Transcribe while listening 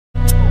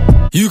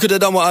You could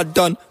have done what I'd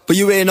done, but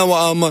you ain't know what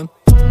I'm on.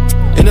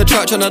 In the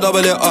track tryna double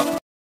it up.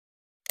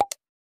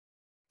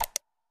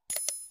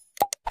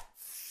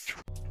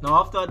 Now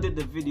after I did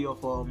the video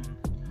for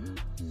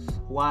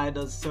why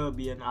does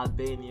Serbian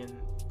Albanian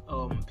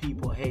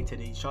people hated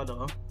each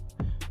other,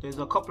 there's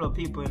a couple of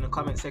people in the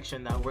comment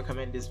section that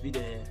recommend this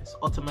video. It's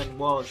Ottoman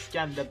Wars,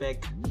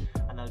 Skanderbeg,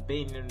 an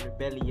Albanian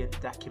rebellion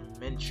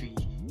documentary.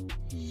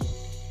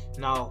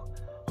 Now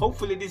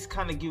hopefully this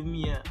kind of give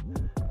me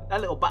a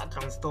little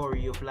background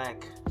story of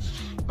like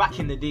back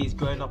in the days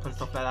growing up and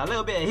stuff like that, a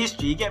little bit of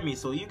history, you get me?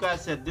 So you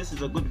guys said this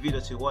is a good video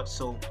to watch,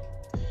 so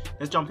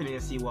let's jump in and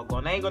see what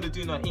going on. I ain't gonna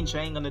do no intro,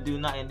 I ain't gonna do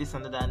nothing, this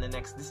and that and the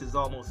next. This is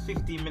almost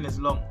 15 minutes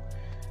long.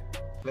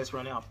 Let's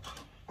run it up.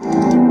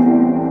 Fucking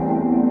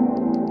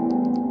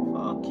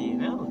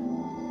hell.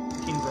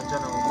 Kings and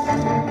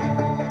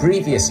generals.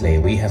 Previously,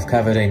 we have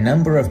covered a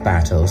number of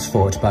battles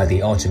fought by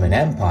the Ottoman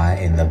Empire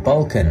in the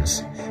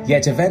Balkans.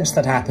 Yet events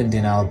that happened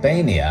in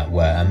Albania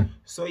were...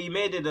 So you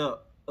made it a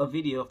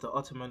video of the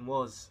Ottoman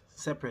Wars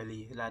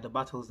separately, like the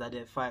battles that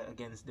they fight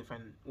against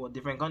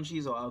different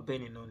countries, or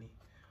Albanian only?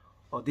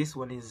 Or this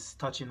one is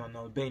touching on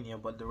Albania,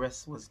 but the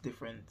rest was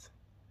different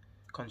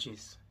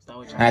countries? Is that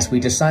what you're as we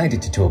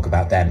decided to talk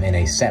about them in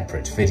a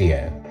separate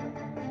video.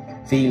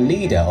 The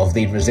leader of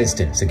the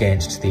resistance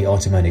against the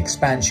Ottoman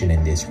expansion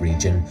in this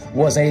region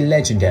was a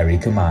legendary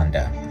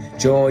commander,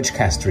 George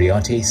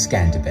Kastrioti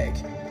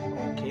Skanderbeg.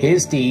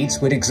 His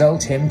deeds would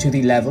exalt him to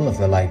the level of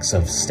the likes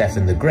of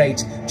Stefan the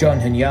Great, John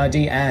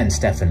Hunyadi and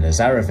Stefan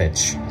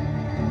Lazarevic.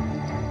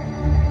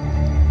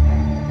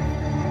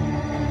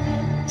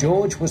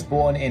 George was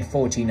born in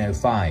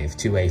 1405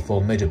 to a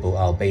formidable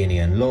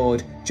Albanian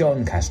lord,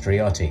 John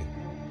Kastrioti.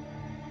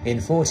 In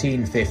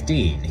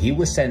 1415, he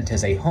was sent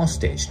as a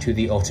hostage to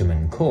the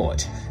Ottoman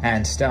court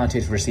and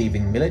started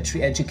receiving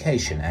military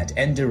education at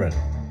Enderun.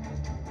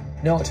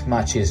 Not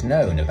much is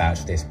known about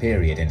this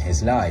period in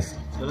his life,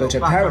 but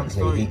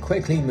apparently he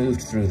quickly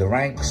moved through the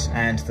ranks,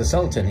 and the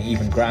Sultan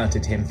even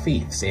granted him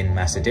fiefs in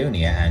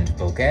Macedonia and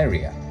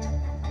Bulgaria.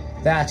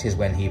 That is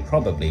when he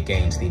probably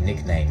gained the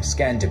nickname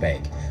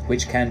Skanderbeg,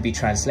 which can be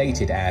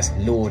translated as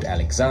Lord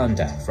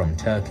Alexander from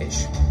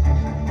Turkish.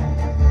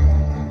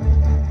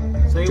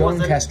 So John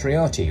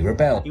Kastrioti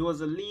rebelled. He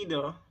was a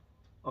leader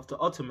of the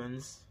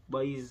Ottomans,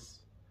 but his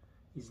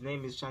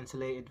name is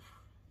translated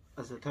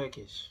as a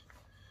Turkish.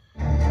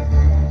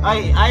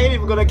 I ain't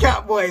even gonna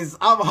cap, boys.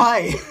 I'm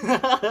high.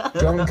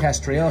 John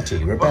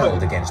Kastrioti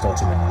rebelled against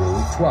Ottoman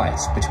rule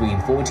twice between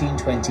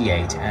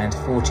 1428 and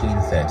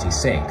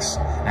 1436,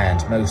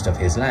 and most of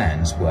his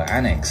lands were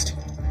annexed.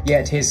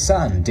 Yet his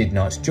son did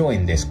not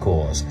join this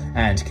cause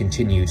and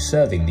continued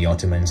serving the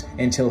Ottomans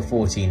until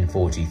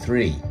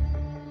 1443.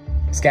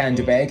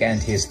 Skanderbeg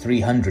and his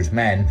 300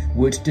 men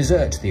would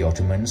desert the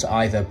Ottomans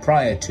either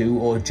prior to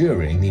or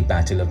during the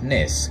Battle of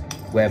Nis,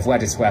 where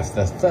Vladislav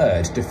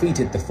III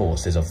defeated the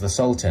forces of the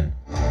Sultan.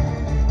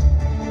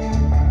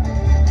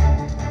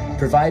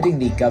 Providing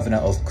the governor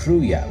of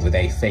Kruja with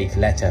a fake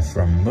letter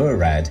from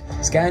Murad,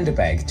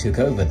 Skanderbeg took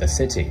over the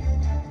city.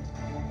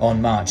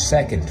 On March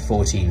 2nd,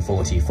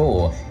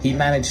 1444, he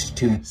managed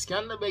to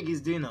Skanderbeg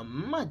is doing a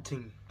mad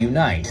thing.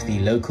 Unite the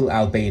local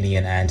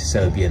Albanian and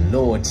Serbian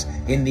lords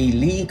in the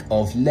League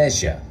of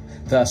Leisure,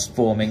 thus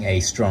forming a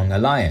strong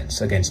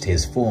alliance against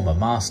his former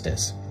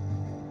masters.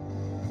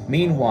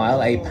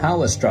 Meanwhile, a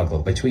power struggle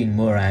between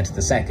Murad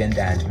II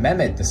and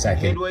Mehmed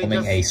II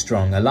forming a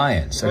strong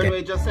alliance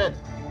against...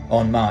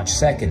 On March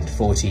 2nd,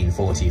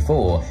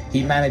 1444,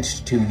 he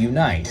managed to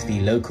unite the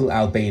local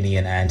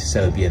Albanian and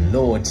Serbian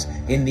lords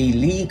in the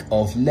League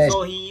of Leisure.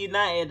 So he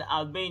united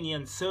Albania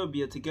and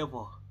Serbia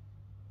together.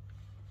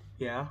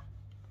 Yeah.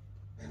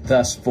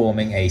 Thus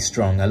forming a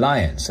strong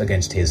alliance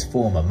against his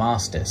former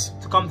masters.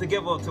 To come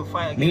together to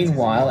fight against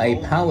Meanwhile, a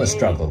power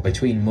struggle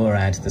between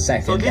Murad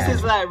II So this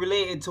is like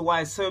related to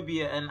why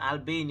Serbia and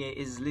Albania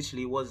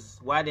was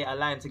why they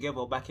aligned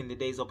together back in the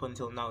days up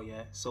until now,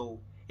 yeah? So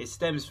it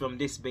stems from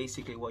this,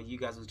 basically, what you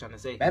guys was trying to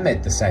say.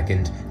 Mehmed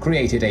II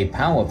created a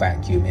power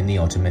vacuum in the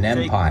Ottoman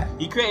Empire.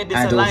 He created this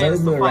and alliance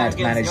although Murad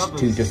managed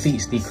to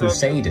defeat the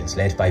Crusaders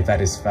led by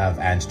Vladislav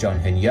and John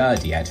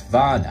Hunyadi at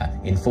Varna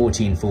in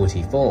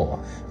 1444,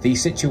 the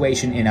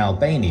situation in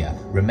Albania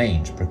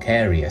remained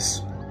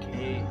precarious.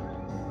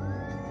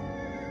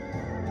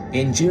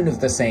 In June of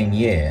the same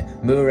year,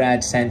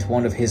 Murad sent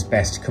one of his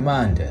best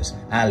commanders,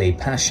 Ali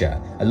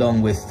Pasha,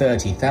 along with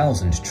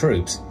 30,000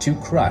 troops to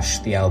crush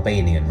the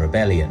Albanian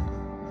rebellion.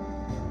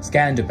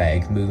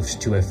 Skanderbeg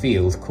moved to a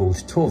field called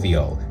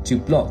Torviol to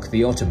block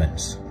the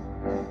Ottomans.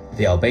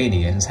 The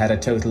Albanians had a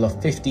total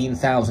of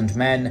 15,000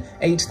 men,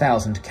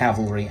 8,000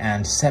 cavalry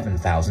and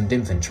 7,000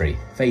 infantry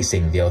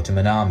facing the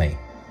Ottoman army.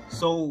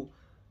 So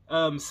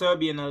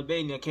Serbia and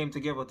Albania came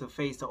together to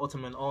face the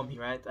Ottoman army,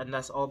 right? And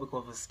that's all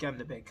because of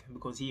Skanderbeg,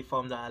 because he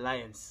formed the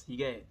alliance. You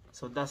get it?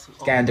 So that's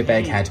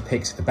Skanderbeg had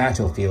picked the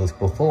battlefield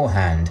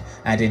beforehand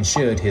and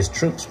ensured his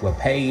troops were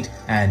paid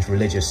and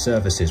religious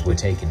services were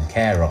taken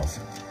care of.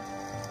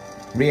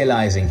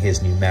 Realizing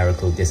his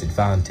numerical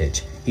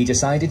disadvantage, he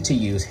decided to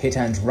use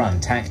hit-and-run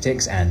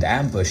tactics and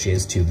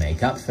ambushes to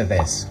make up for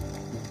this.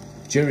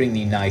 During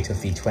the night of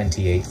the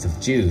 28th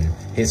of June,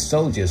 his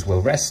soldiers were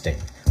resting,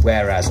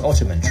 whereas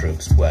Ottoman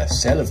troops were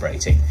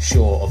celebrating,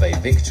 sure of a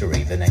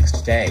victory the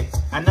next day.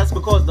 And that's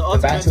because the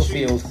Ottoman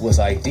battlefield was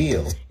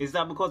ideal. Is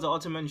that because the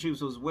Ottoman troops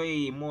was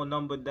way more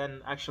numbered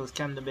than actual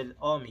Skanderbeg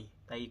army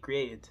that he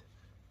created?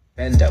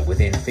 Defender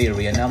with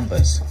inferior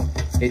numbers.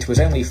 It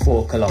was only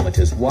 4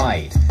 kilometers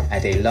wide,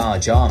 and a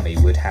large army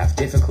would have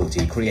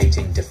difficulty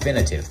creating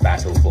definitive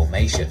battle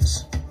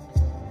formations.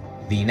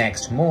 The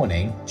next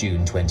morning,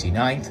 June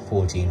 29,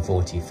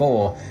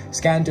 1444,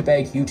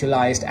 Skanderbeg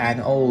utilized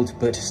an old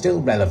but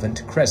still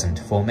relevant crescent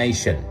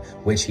formation,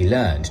 which he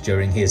learned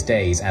during his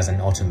days as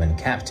an Ottoman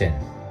captain,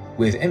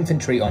 with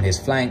infantry on his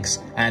flanks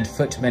and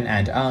footmen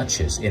and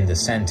archers in the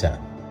center.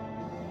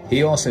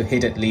 He also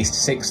hid at least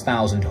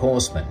 6,000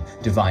 horsemen,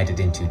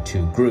 divided into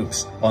 2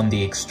 groups, on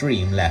the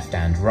extreme left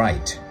and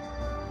right.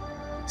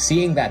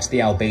 Seeing that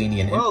the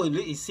Albanian... Well,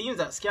 it seems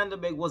that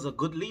Skanderbeg was a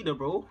good leader,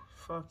 bro.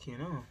 Fuck, you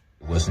know.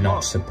 ...was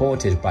not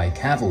supported by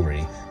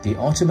cavalry, the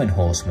Ottoman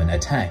horsemen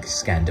attacked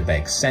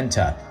Skanderbeg's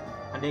center.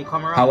 And they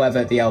come around.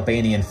 However, the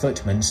Albanian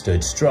footmen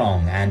stood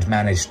strong and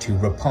managed to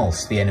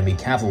repulse the enemy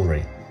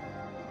cavalry.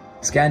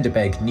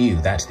 Skanderbeg knew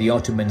that the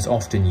Ottomans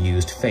often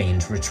used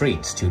feigned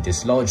retreats to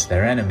dislodge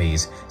their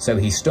enemies, so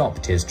he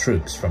stopped his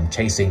troops from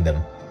chasing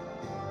them.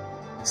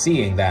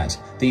 Seeing that,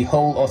 the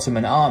whole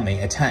Ottoman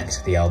army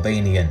attacked the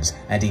Albanians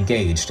and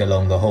engaged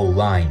along the whole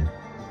line.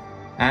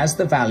 As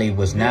the valley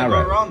was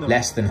narrow,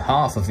 less than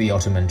half of the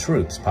Ottoman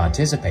troops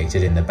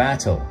participated in the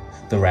battle,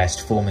 the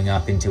rest forming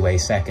up into a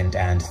second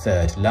and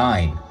third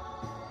line.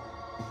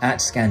 At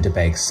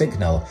Skanderbeg's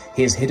signal,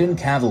 his hidden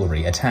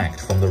cavalry attacked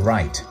from the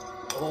right.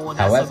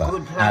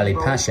 However, Ali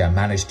Pasha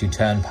managed to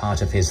turn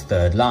part of his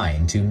third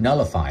line to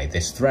nullify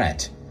this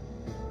threat.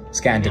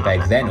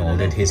 Skanderbeg then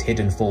ordered his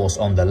hidden force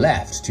on the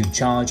left to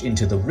charge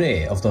into the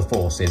rear of the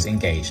forces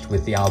engaged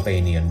with the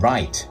Albanian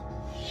right.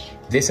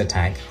 This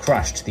attack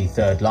crushed the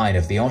third line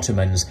of the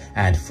Ottomans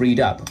and freed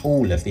up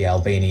all of the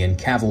Albanian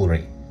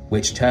cavalry,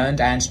 which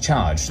turned and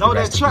charged the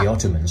rest of the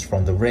Ottomans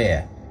from the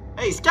rear.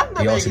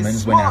 The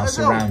Ottomans were now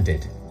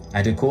surrounded,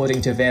 and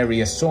according to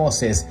various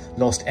sources,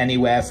 lost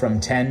anywhere from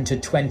 10 to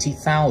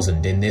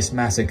 20,000 in this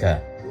massacre,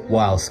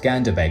 while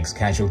Skanderbeg's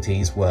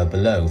casualties were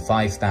below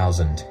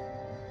 5,000.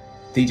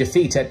 The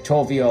defeat at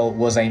Torviol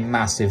was a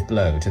massive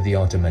blow to the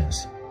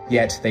Ottomans,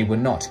 yet they were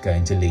not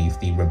going to leave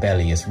the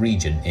rebellious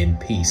region in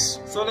peace.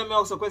 So let me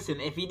ask a question.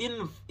 If he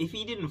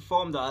didn't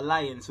form the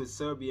alliance with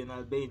Serbia and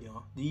Albania,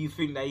 do you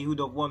think that he would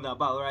have won that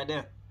battle right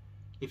there?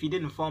 If he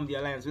didn't form the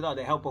alliance without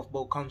the help of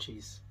both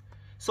countries.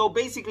 So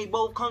basically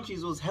both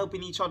countries was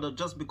helping each other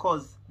just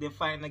because they're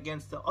fighting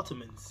against the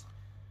Ottomans.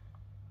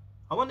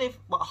 I wonder if,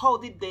 but how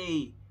did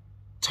they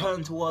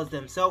turn towards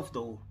themselves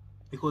though?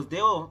 Because they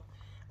are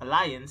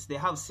alliance, they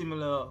have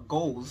similar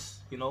goals,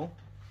 you know.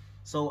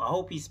 So I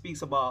hope he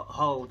speaks about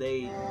how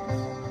they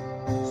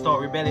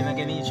start rebelling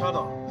against each other.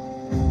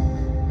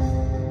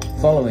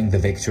 Following the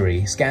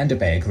victory,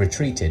 Skanderbeg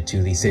retreated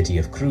to the city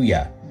of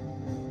Kruja.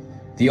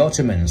 The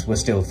Ottomans were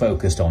still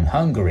focused on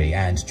Hungary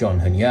and John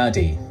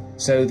Hunyadi,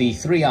 so the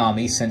 3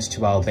 armies sent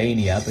to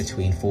Albania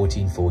between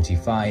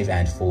 1445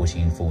 and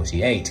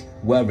 1448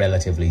 were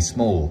relatively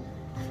small.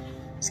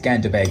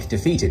 Skanderbeg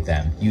defeated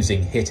them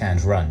using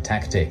hit-and-run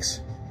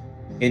tactics.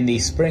 In the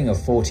spring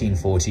of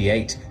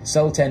 1448,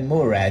 Sultan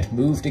Murad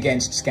moved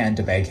against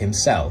Skanderbeg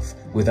himself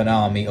with an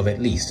army of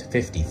at least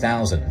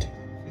 50,000.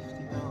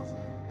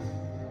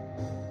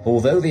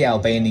 Although the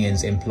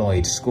Albanians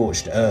employed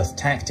scorched earth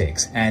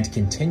tactics and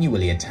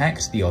continually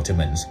attacked the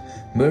Ottomans,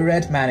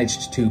 Murad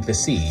managed to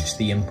besiege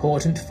the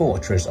important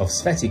fortress of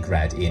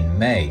Svetigrad in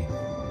May.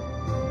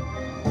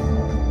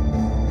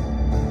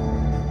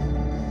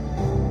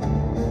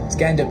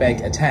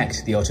 Skanderbeg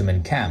attacked the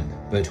Ottoman camp,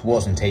 but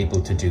wasn't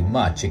able to do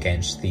much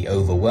against the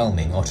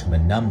overwhelming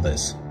Ottoman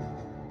numbers.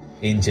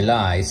 In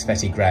July,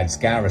 Svetigrad's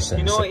garrison...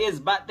 You know what it is?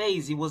 Back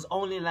days, it was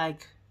only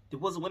like...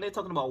 when they're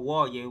talking about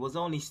war, yeah, it was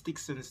only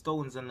sticks and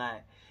stones and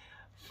like...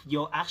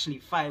 You're actually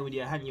fighting with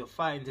your hand, you're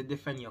fighting to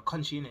defend your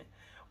country, innit?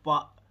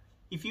 But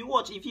if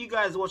you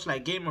guys watch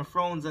like Game of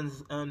Thrones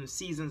and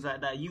seasons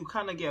like that, you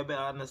kind of get a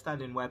better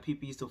understanding why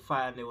people used to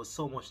fight and there was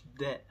so much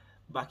debt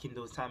back in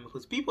those times,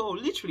 because people were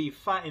literally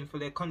fighting for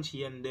their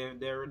country and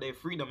their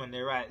freedom and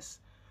their rights.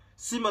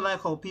 Similar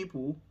like how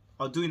people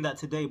are doing that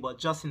today, but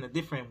just in a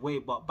different way.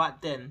 But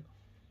back then,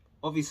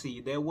 obviously,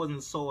 they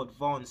wasn't so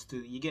advanced,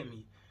 you get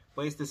me?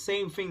 But it's the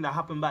same thing that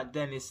happened back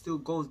then. It still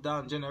goes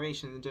down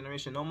generation and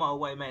generation. No matter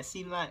what it might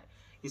seem like,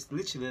 it's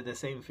literally the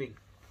same thing.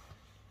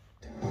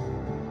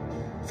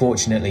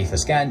 Fortunately for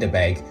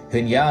Skanderbeg,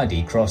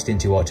 Hunyadi crossed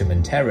into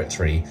Ottoman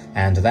territory,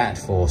 and that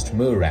forced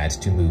Murad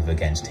to move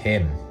against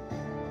him.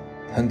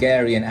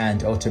 Hungarian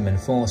and Ottoman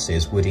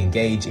forces would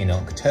engage in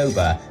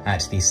October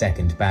at the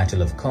Second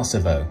Battle of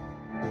Kosovo.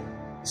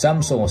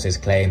 Some sources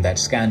claim that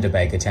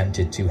Skanderbeg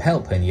attempted to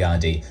help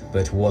Hunyadi,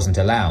 but wasn't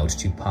allowed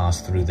to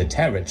pass through the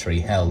territory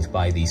held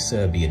by the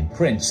Serbian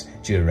prince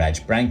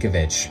Đurađ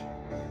Branković.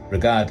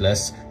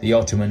 Regardless, the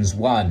Ottomans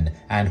won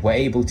and were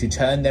able to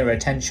turn their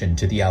attention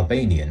to the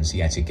Albanians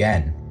yet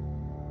again.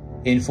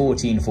 In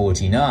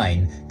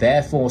 1449,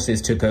 their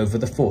forces took over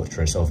the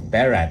fortress of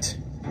Berat.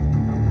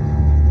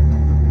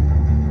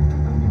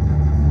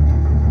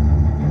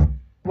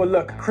 Well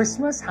look,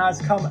 Christmas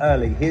has come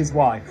early, here's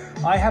why.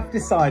 I have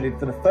decided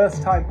for the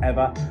first time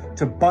ever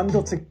to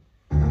bundle together.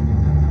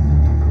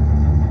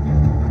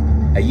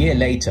 A year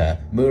later,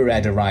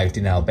 Murad arrived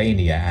in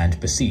Albania and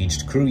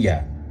besieged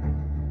Kruja.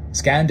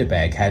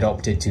 Skanderbeg had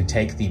opted to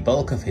take the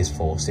bulk of his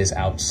forces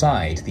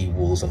outside the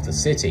walls of the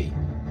city,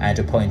 and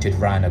appointed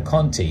Rana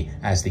Conti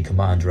as the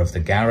commander of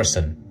the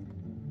garrison.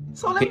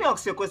 So let me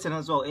ask you a question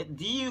as well.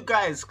 Do you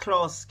guys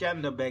class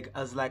Skanderbeg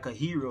as like a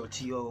hero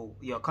to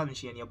your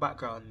country and your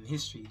background and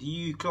history? Do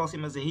you class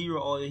him as a hero,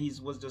 or he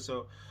was just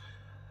a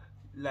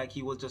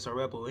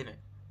rebel, innit?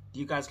 Do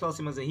you guys class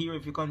him as a hero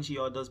of your country,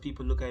 or does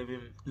people look at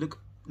him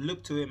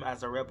look to him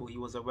as a rebel? He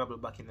was a rebel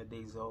back in the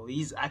day, so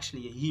he's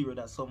actually a hero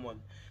that someone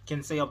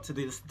can say up to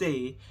this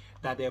day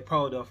that they're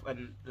proud of,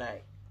 and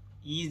like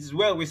he's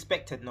well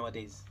respected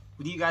nowadays.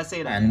 Would you guys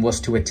say that? And was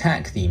to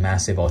attack the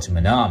massive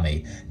Ottoman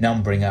army,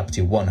 numbering up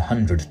to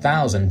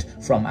 100,000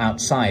 from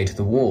outside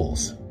the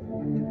walls.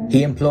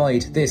 He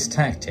employed this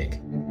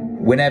tactic.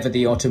 Whenever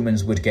the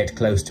Ottomans would get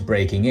close to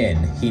breaking in,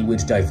 he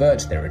would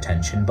divert their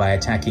attention by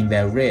attacking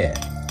their rear.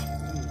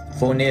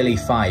 For nearly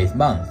 5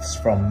 months,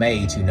 from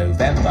May to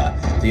November,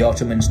 the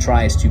Ottomans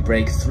tried to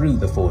break through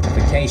the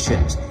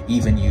fortifications,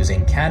 even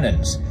using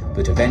cannons,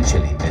 but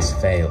eventually this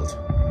failed.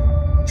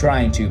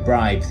 Trying to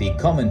bribe the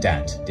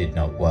commandant did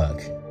not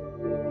work.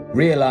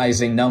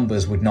 Realizing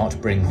numbers would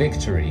not bring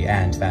victory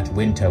and that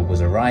winter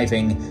was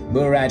arriving,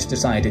 Murad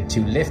decided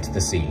to lift the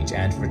siege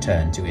and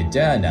return to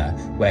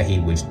Edirne, where he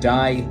would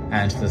die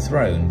and the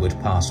throne would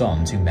pass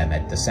on to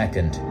Mehmed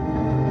II.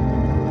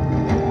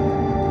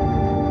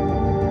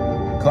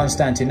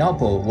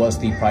 Constantinople was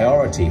the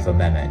priority for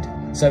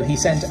Mehmed, so he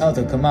sent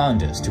other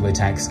commanders to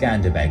attack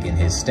Skanderbeg in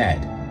his stead,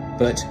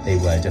 but they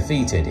were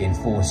defeated in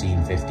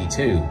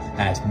 1452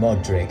 at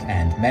Modric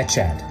and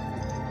Mechad.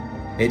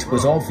 It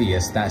was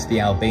obvious that the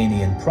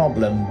Albanian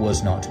problem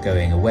was not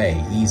going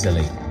away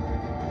easily.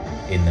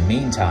 In the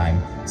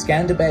meantime,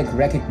 Skanderbeg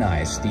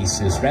recognized the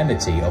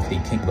suzerainty of the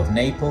King of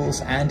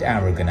Naples and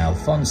Aragon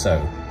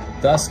Alfonso,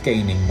 thus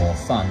gaining more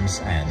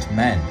funds and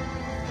men.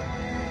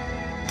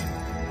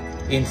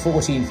 In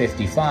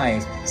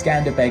 1455,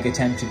 Skanderbeg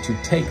attempted to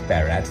take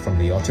Berat from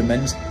the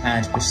Ottomans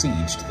and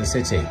besieged the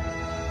city.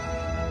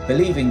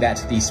 Believing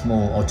that the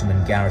small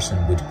Ottoman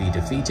garrison would be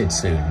defeated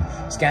soon,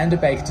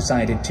 Skanderbeg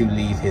decided to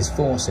leave his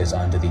forces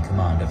under the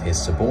command of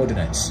his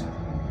subordinates.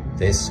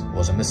 This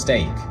was a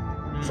mistake.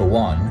 For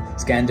one,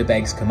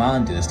 Skanderbeg's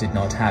commanders did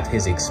not have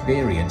his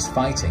experience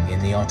fighting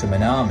in the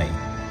Ottoman army.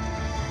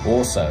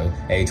 Also,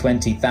 a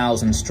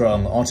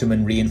 20,000-strong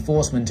Ottoman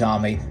reinforcement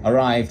army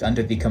arrived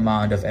under the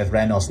command of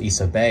Evrenos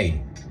Isa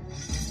Bey.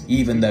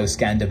 Even though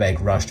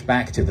Skanderbeg rushed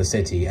back to the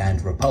city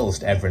and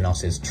repulsed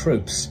Evrenos's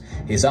troops,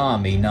 his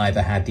army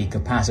neither had the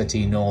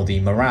capacity nor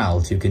the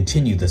morale to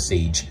continue the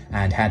siege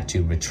and had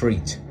to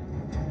retreat.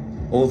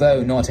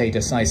 Although not a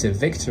decisive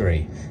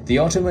victory, the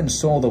Ottomans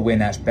saw the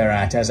win at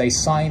Berat as a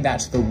sign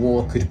that the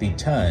war could be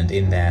turned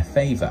in their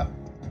favour.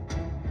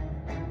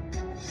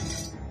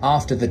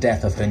 After the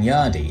death of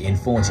Hunyadi in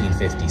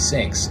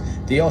 1456,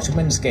 the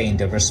Ottomans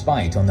gained a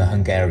respite on the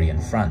Hungarian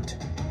front.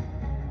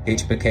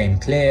 It became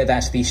clear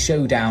that the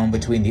showdown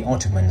between the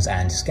Ottomans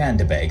and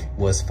Skanderbeg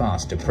was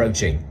fast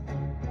approaching.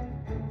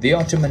 The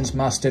Ottomans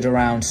mustered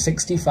around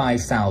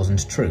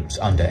 65,000 troops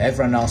under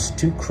Evrenos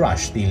to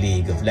crush the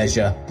League of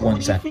Leisure once again.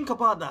 What do you think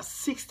about that?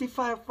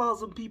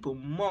 65,000 people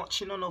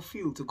marching on a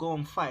field to go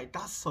and fight.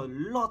 That's a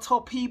lot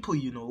of people,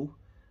 you know.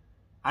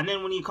 And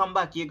then when you come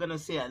back, you're going to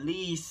say at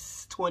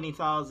least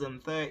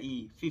 20,000,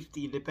 30,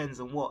 50,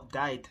 depends on what,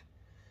 died.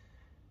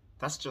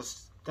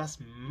 That's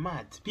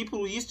mad. People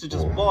who used to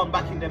just born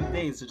back in them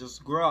days to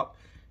just grow up.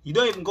 You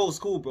don't even go to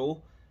school,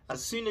 bro.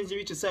 As soon as you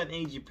reach a certain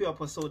age, you pick up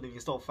a sword and you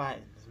start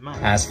fighting. It's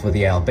mad. As for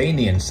the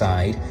Albanian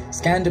side,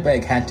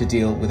 Skanderbeg had to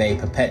deal with a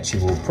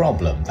perpetual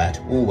problem that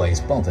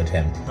always bothered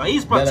him. But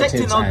he's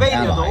protecting relatives Albania,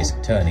 and allies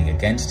though. Turning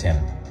against him.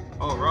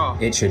 Oh, raw.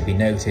 It should be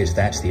noted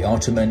that the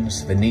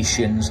Ottomans,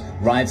 Venetians,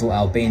 rival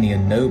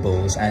Albanian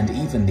nobles, and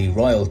even the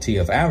royalty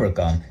of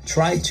Aragon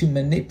tried to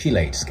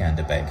manipulate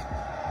Skanderbeg.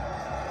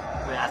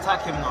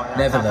 Attack him now.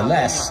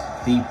 Nevertheless,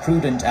 the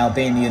prudent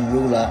Albanian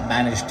ruler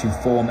managed to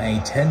form a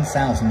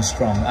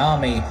 10,000-strong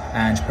army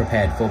and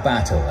prepared for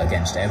battle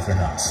against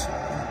Evrenos.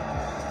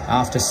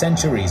 After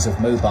centuries of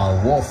mobile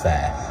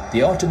warfare,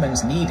 the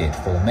Ottomans needed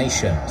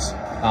formations.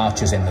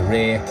 Archers in the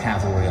rear,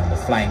 cavalry on the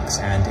flanks,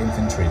 and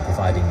infantry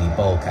providing the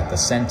bulk at the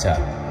centre.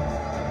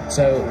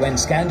 So when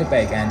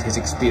Skanderbeg and his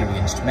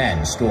experienced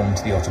men stormed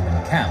the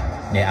Ottoman camp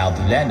near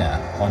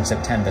Albulena on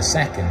September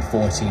 2nd,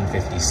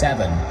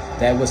 1457,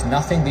 there was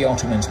nothing the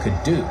Ottomans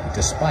could do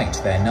despite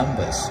their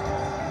numbers.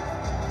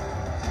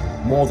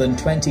 More than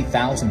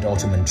 20,000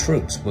 Ottoman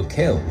troops were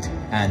killed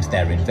and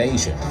their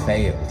invasion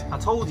failed. I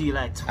told you,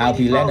 like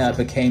 20,000. Albulena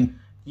became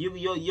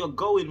You're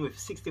going with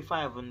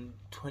 65 and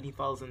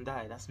 20,000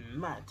 died. That's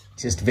mad.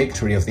 Just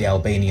victory of the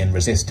Albanian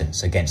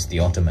resistance against the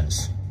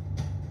Ottomans.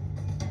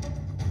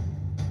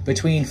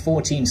 Between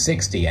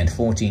 1460 and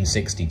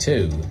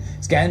 1462,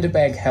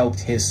 Skanderbeg helped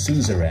his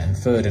suzerain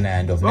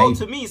Ferdinand of Naples.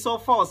 To me, so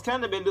far,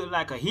 Skanderbeg looked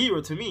like a hero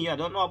to me. I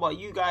don't know about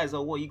you guys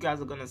or what you guys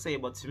are gonna say,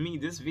 but to me,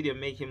 this video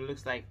make him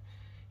look like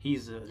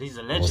he's a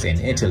legend. Was in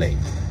Italy,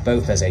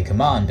 both as a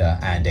commander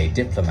and a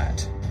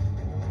diplomat.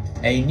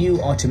 A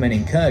new Ottoman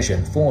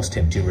incursion forced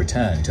him to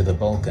return to the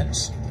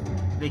Balkans.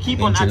 They keep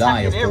in on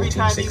July of every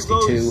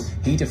 1462,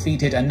 he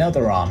defeated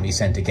another army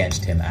sent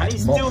against him at and he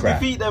still Mokra.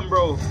 defeat them,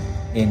 bro.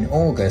 In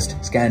August,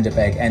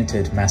 Skanderbeg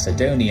entered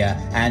Macedonia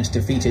and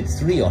defeated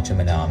 3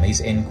 Ottoman armies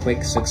in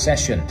quick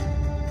succession.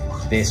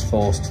 This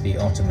forced the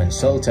Ottoman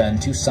Sultan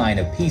to sign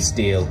a peace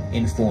deal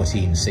in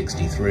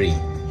 1463.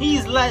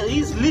 He's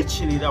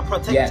literally the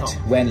protector. Yet,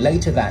 when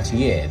later that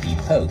year the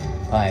Pope,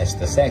 Pius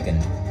II,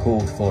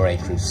 called for a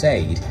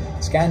crusade,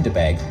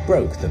 Skanderbeg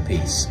broke the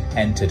peace,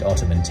 entered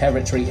Ottoman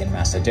territory in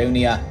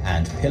Macedonia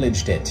and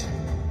pillaged it.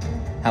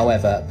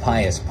 However,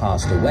 Pius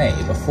passed away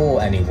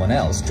before anyone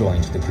else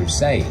joined the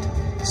crusade,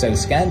 so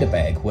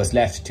Skanderbeg was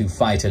left to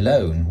fight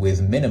alone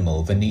with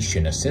minimal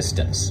Venetian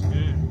assistance.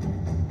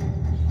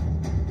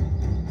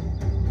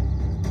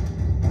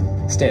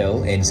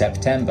 Still, in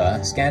September,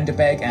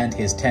 Skanderbeg and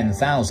his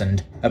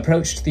 10,000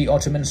 approached the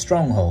Ottoman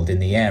stronghold in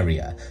the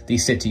area, the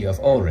city of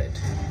Ohrid,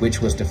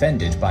 which was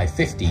defended by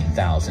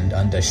 15,000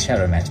 under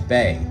Sheremet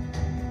Bey.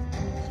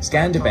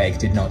 Skanderbeg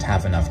did not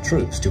have enough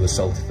troops to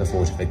assault the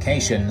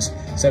fortifications,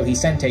 so he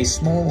sent a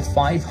small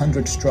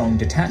 500-strong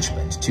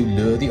detachment to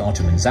lure the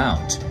Ottomans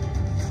out.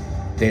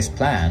 This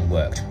plan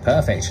worked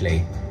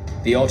perfectly.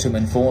 The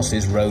Ottoman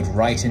forces rode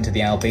right into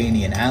the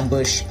Albanian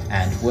ambush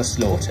and were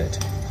slaughtered.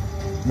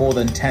 More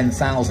than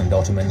 10,000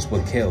 Ottomans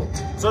were killed.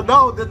 So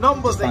now the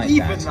numbers are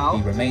even now.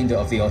 The remainder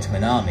of the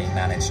Ottoman army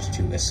managed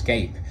to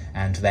escape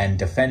and then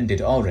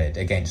defended Ohrid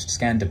against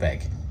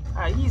Skanderbeg.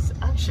 He's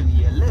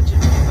actually a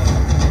legend.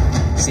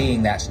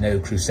 Seeing that no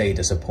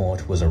Crusader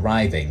support was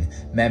arriving,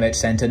 Mehmet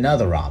sent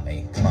another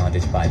army,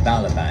 commanded by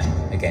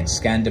Balaban,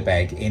 against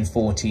Skanderbeg in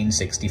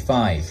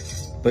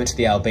 1465, but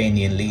the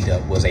Albanian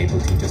leader was able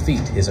to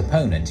defeat his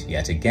opponent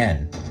yet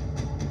again.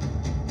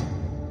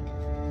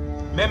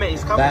 Mehmet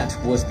is coming.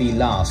 That was the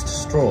last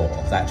straw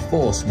that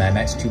forced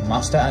Mehmet to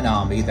muster an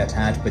army that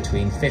had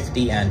between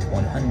 50 and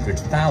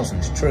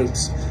 100,000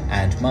 troops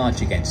and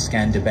march against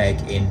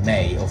Skanderbeg in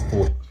May of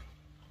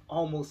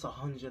almost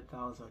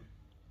 100,000.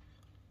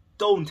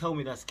 Don't tell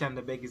me that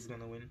Skanderbeg is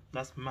gonna win.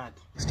 That's mad.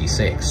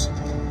 66.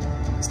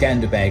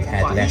 Skanderbeg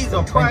had less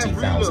than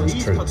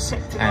 20,000 troops,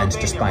 and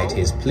despite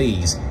his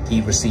pleas,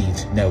 he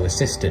received no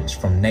assistance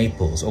from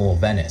Naples or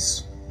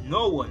Venice.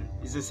 No one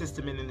is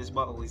assisting him in this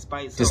battle. He's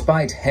by himself.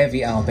 Despite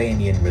heavy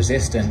Albanian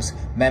resistance,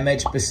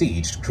 Mehmed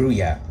besieged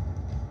Kruja.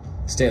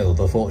 Still,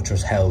 the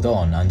fortress held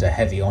on under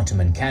heavy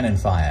Ottoman cannon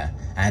fire,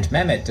 and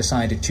Mehmed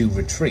decided to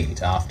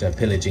retreat after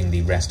pillaging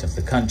the rest of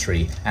the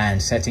country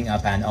and setting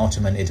up an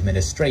Ottoman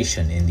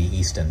administration in the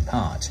eastern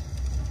part.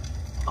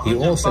 He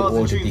also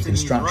ordered the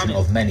construction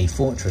of many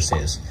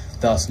fortresses,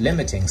 thus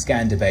limiting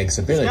Skanderbeg's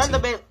ability.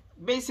 Skanderbeg,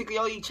 basically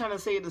all you trying to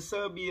say, the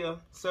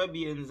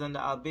Serbians and the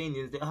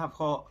Albanians, they have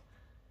heart.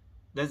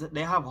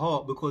 They have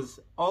heart because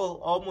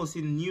almost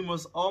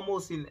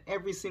in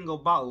every single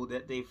battle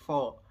that they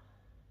fought,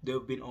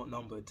 they've been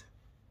outnumbered,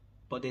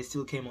 but they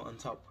still came out on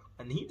top.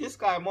 And this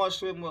guy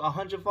marched with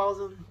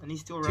 100,000, and he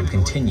still ran to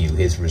continue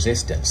his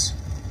resistance.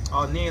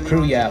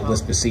 Kruja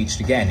was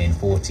besieged again in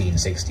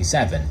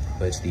 1467,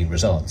 but the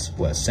results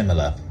were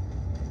similar.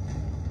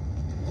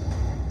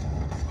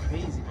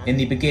 Crazy, man. In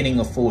the beginning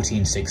of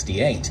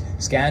 1468,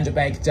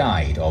 Skanderbeg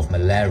died of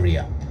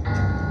malaria.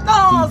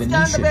 No, the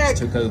Venetians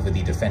took over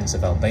the defense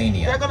of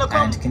Albania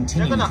and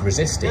continued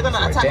resisting for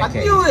a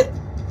decade.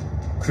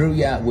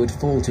 Kruja would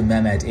fall to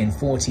Mehmed in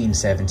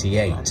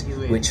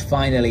 1478, which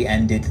finally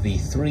ended the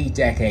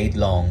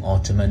 3-decade-long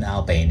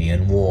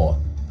Ottoman-Albanian War.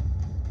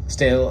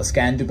 Still,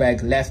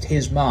 Skanderbeg left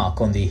his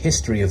mark on the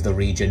history of the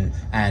region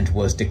and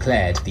was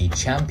declared the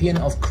champion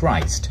of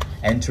Christ,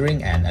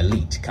 entering an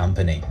elite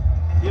company.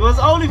 It was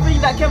the only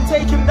thing that kept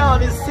taking him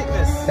down is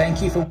sickness.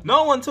 Thank you for...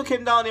 No one took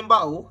him down in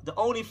battle. The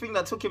only thing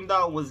that took him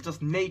down was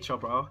just nature,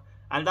 bro.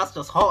 And that's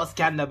just hot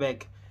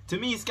Skanderbeg. To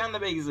me,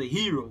 Skanderbeg is a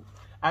hero.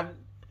 And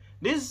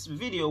this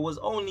video was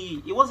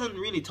it wasn't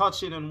really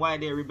touching on why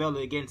they rebelled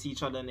against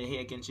each other and they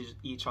hate against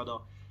each other,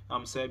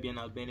 Serbia and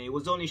Albania. It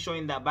was only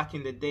showing that back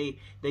in the day,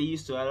 they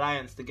used to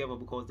alliance together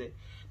because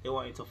they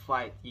wanted to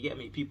fight. You get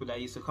me? People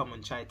that used to come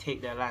and try to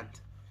take their land.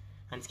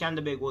 And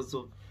Skanderbeg was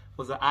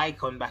an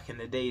icon back in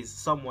the days,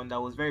 someone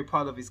that was very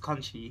proud of his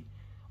country,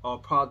 or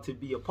proud to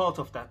be a part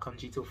of that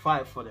country, to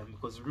fight for them.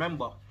 Because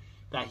remember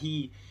that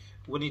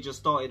when he just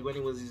started, when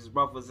it was his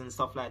brothers and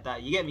stuff like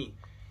that, you get me?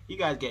 You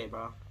guys get it,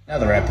 bro.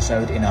 Another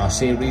episode in our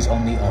series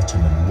on the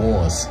Ottoman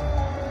Wars.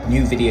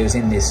 New videos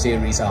in this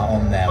series are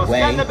on their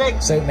way,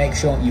 so make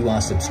sure you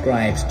are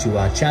subscribed to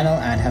our channel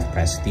and have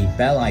pressed the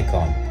bell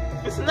icon.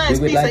 It's a nice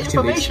we would like piece to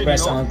of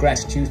express our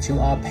gratitude to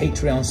our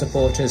Patreon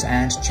supporters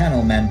and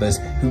channel members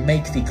who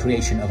make the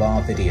creation of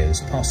our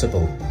videos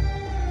possible.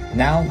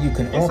 Now you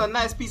can... It's a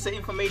nice piece of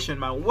information,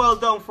 man. Well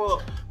done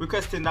for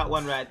requesting that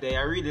one right there.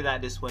 I really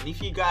like this one.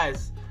 If you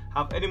guys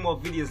have any more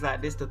videos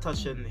like this to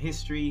touch on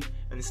history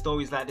and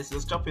stories like this,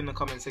 just drop in the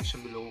comment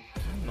section below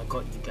and I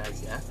got you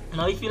guys. Yeah,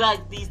 now if you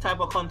like these type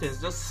of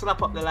contents, just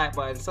slap up the like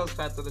button,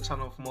 subscribe to the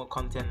channel for more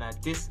content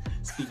like this.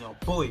 It's been your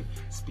boy,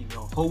 it's been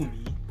your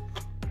homie.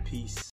 Peace.